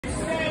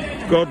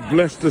God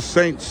bless the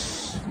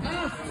saints.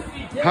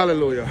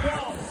 Hallelujah.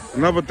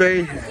 Another day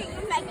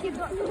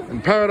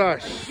in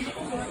paradise,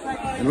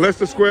 in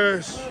Leicester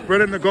Square,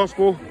 spreading the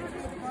gospel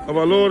of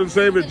our Lord and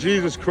Savior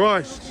Jesus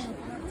Christ.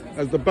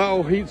 As the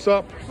battle heats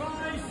up,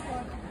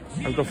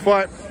 as the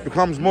fight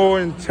becomes more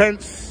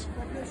intense,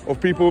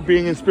 of people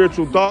being in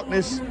spiritual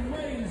darkness,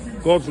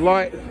 God's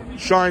light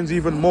shines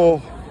even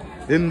more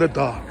in the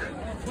dark.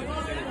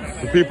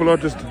 The people are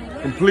just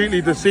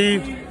completely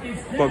deceived,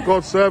 but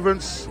God's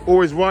servants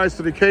always rise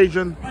to the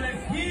occasion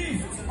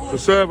to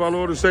serve our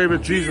Lord and Savior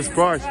Jesus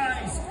Christ.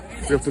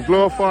 We have to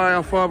glorify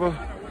our Father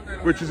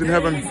which is in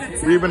heaven.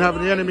 We even have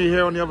the enemy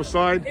here on the other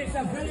side.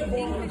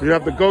 We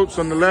have the goats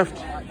on the left,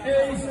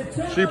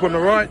 sheep on the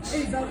right,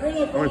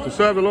 and we have to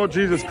serve the Lord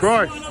Jesus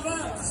Christ.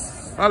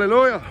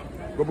 Hallelujah.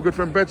 Got my good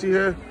friend Betty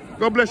here.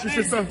 God bless you,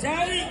 sister.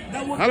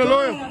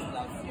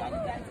 Hallelujah.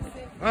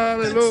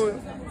 Hallelujah.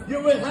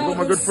 I've got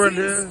my good friend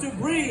here,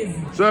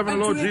 serving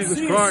the Lord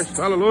Jesus Christ.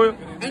 Hallelujah.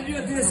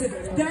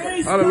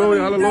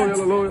 Hallelujah, hallelujah,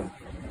 hallelujah.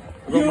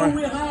 I've got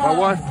my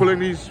wife pulling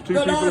these two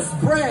people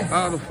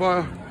out of the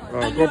fire.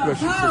 God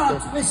bless you,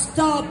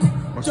 sister.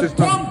 My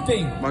sister,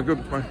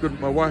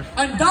 my wife,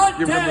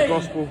 giving them the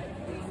gospel,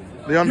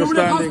 the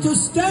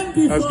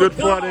understanding. As Good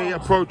Friday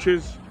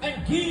approaches,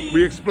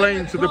 we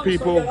explain to the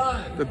people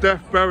the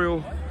death,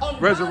 burial,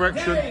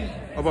 resurrection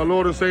of our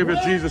Lord and Savior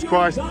Jesus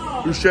Christ,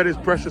 who shed his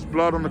precious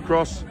blood on the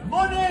cross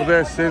for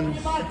their sins.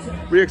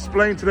 We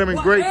explain to them in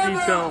great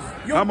detail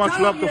how much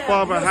love the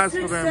Father has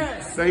for them,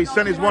 that he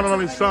sent his one and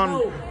only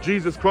Son,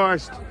 Jesus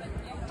Christ,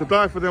 to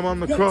die for them on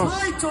the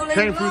cross,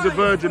 came through the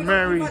Virgin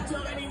Mary,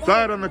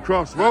 died on the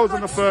cross, rose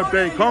on the third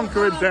day,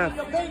 conquering death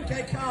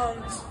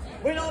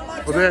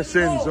for their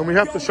sins. And we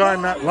have to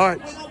shine that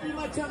light.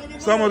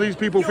 Some of these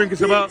people think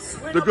it's about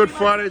the Good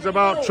Friday, it's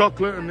about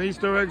chocolate and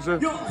Easter eggs,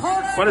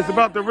 but it's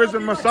about the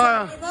risen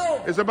Messiah.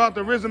 It's about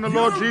the risen the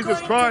Lord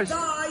Jesus Christ.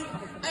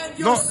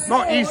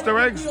 Not Easter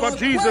eggs, but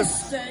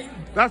Jesus.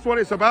 That's what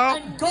it's about.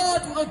 And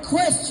God will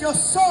request your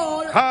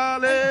soul.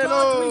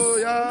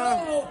 Hallelujah.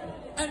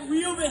 And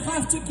we will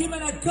have to give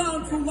an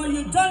account for what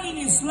you've done in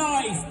his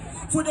life.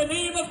 For the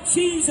name of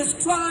Jesus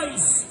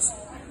Christ.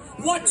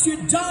 What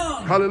you've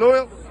done.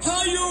 Hallelujah.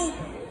 How you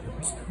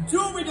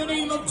do with the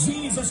name of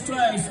Jesus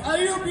Christ. Are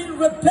you been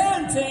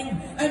repenting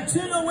and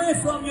turn away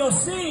from your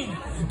sin?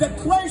 The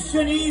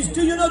question is,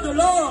 do you know the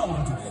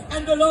Lord?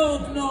 And the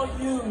Lord know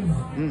you.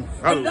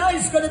 And that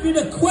is going to be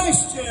the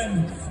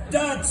question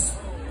that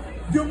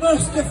you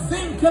must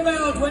think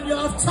about when you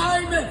have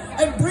time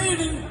and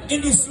breathing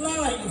in this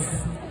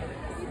life.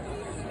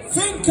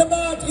 Think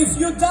about, if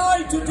you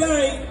die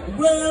today,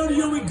 where are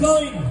you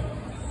going?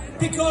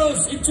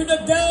 Because into the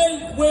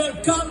day will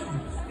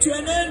come to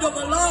an end of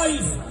a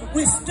life,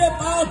 we step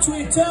out to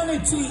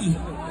eternity.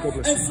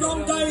 And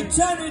from the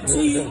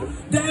eternity,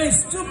 there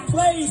is two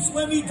places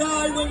when we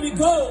die, when we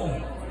go.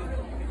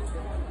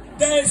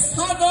 There is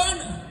heaven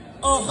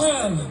or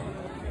hell.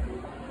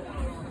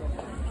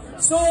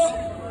 So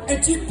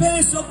it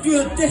depends on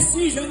your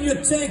decision you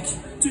take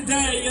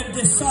today and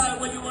decide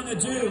what you want to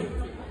do.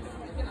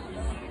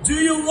 Do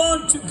you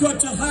want to go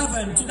to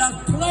heaven, to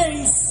that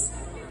place?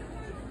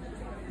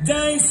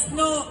 There is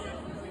love,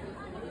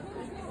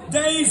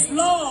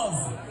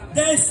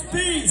 there is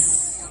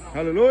peace.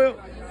 Hallelujah.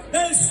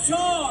 There is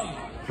joy.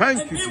 Thank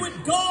and you. be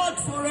with God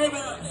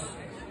forever.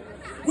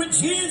 With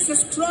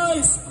Jesus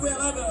Christ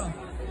forever.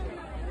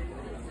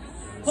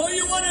 Or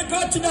you want to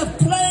go to that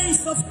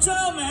place of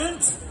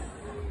torment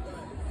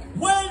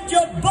when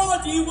your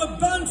body will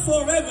burn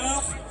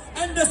forever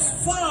and the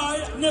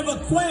fire never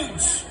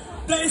quench.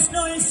 There is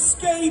no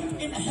escape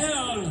in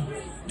hell.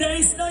 There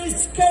is no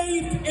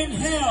escape in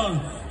hell.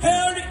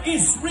 Hell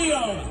is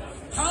real.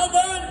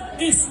 Heaven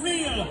is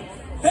real.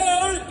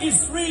 Hell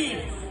is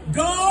real.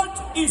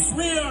 God is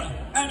real.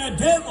 And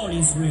the devil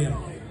is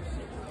real.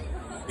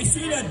 You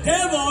see, the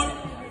devil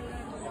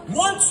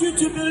wants you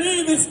to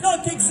believe it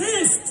not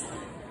exist.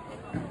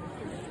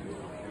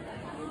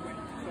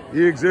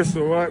 He exists,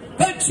 all right.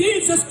 But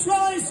Jesus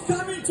Christ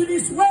came into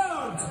this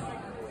world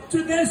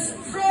to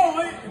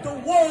destroy the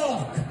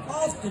work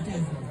of the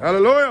devil.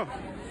 Hallelujah.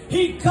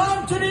 He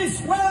came to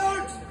this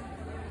world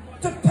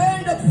to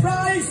pay the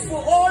price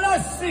for all our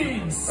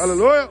sins.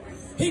 Hallelujah.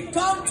 He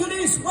came to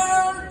this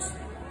world,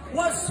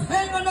 was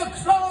hanged on the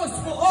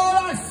cross for all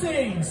our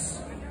sins.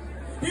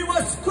 He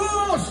was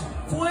scourged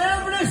for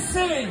every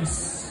sin.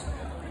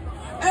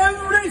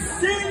 Every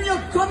sin you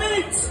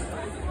commit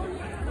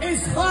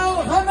is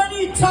how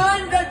many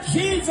times that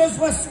Jesus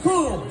was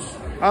scourged.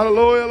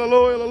 Hallelujah,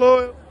 hallelujah,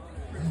 hallelujah.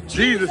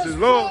 Jesus is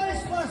Lord.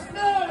 Christ was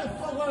nailed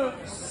for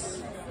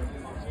works.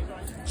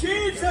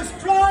 Jesus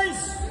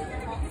Christ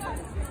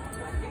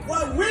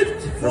was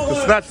whipped for To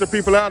us. snatch the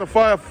people out of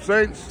fire,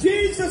 saints.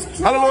 Jesus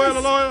Christ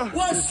Hallelujah, hallelujah.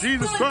 was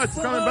Jesus Christ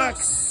is coming back.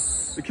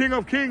 The King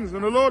of Kings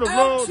and the Lord of And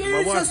Lords. My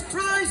Jesus wife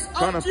Christ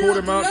trying to pull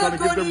them out, trying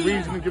to give them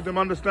reason and give them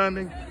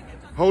understanding.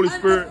 Holy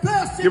Spirit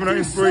giving her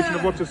inspiration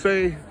of what to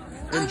say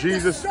in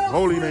Jesus'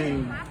 holy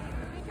name.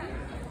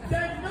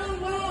 That no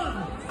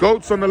one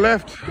Goats on the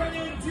left, can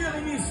endure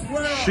in this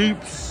world.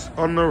 sheeps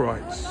on the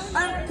right.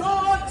 And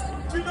God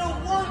do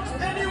not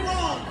want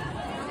anyone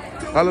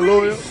to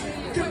Hallelujah. wish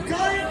to go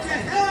into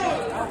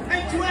hell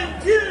and to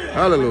endure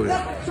Hallelujah.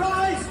 what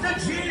Christ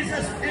and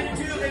Jesus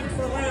enduring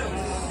for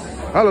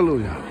us.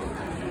 Hallelujah.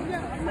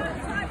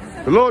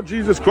 The Lord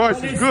Jesus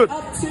Christ is good.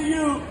 Up to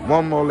you.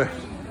 One more left.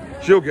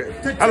 She'll get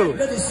it.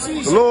 Hallelujah.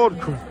 The Lord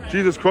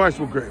Jesus Christ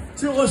will get it.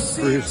 To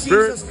receive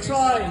Jesus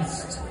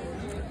Christ.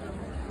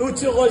 Or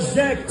to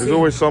reject There's him.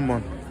 always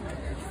someone.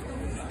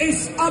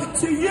 It's up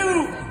to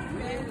you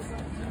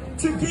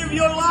to give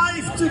your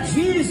life to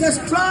Jesus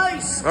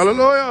Christ.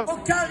 Hallelujah. Or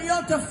carry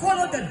on to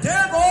follow the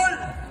devil.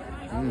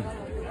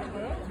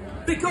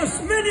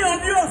 Because many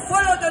of you have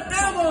followed the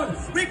devil.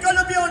 We're going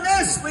to be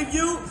honest with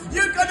you.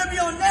 You're going to be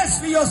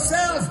honest with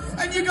yourself.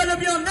 And you're going to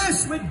be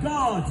honest with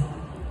God.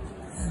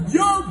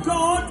 Your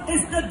God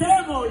is the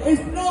devil.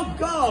 It's not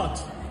God.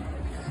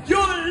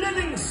 You're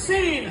living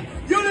sin.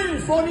 You live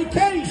in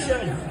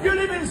fornication. You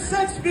live in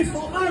sex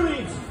before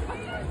marriage.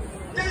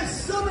 There's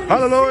so many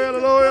Hallelujah,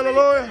 hallelujah,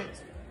 hallelujah.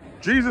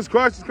 Jesus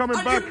Christ is coming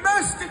back.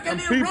 And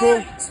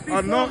people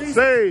are not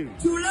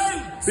saved.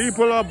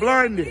 People are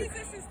blinded.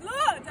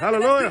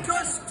 Hallelujah.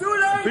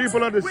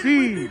 People are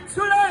deceived.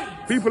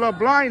 People are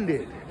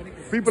blinded.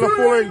 People are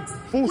following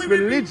false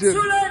religion.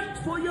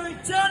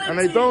 And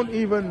they don't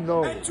even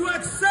know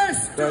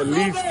that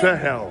leads to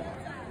hell.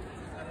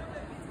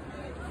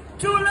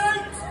 Too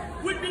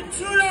late would be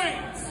too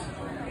late.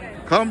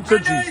 Come to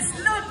Jesus.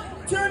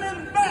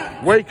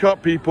 Wake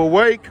up, people.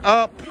 Wake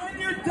up. When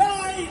you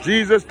die,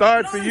 Jesus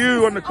died for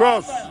you on the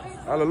cross.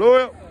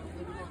 Hallelujah.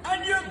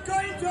 And you're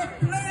going to a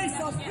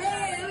place of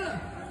hell,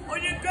 or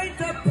you're going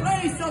to a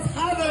place of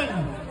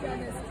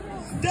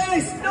heaven. There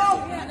is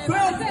no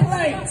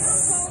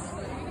birthplace.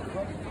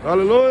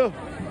 Hallelujah.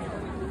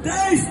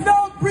 There is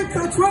no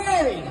bricker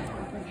trade.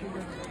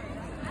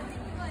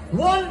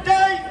 One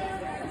day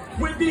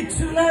will be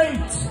too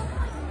late.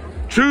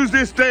 Choose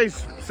this day,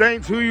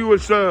 saints, who you will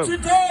serve.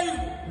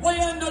 Today, we're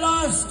in the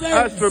last days.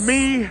 As for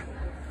me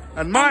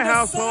and my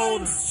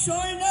household,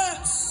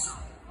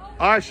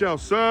 I shall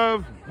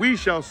serve, we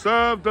shall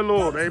serve the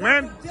Lord.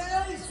 Amen.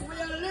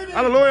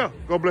 Hallelujah.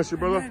 God bless you,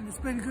 brother. It's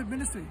been a good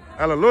ministry.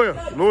 Hallelujah.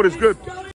 The Lord is good.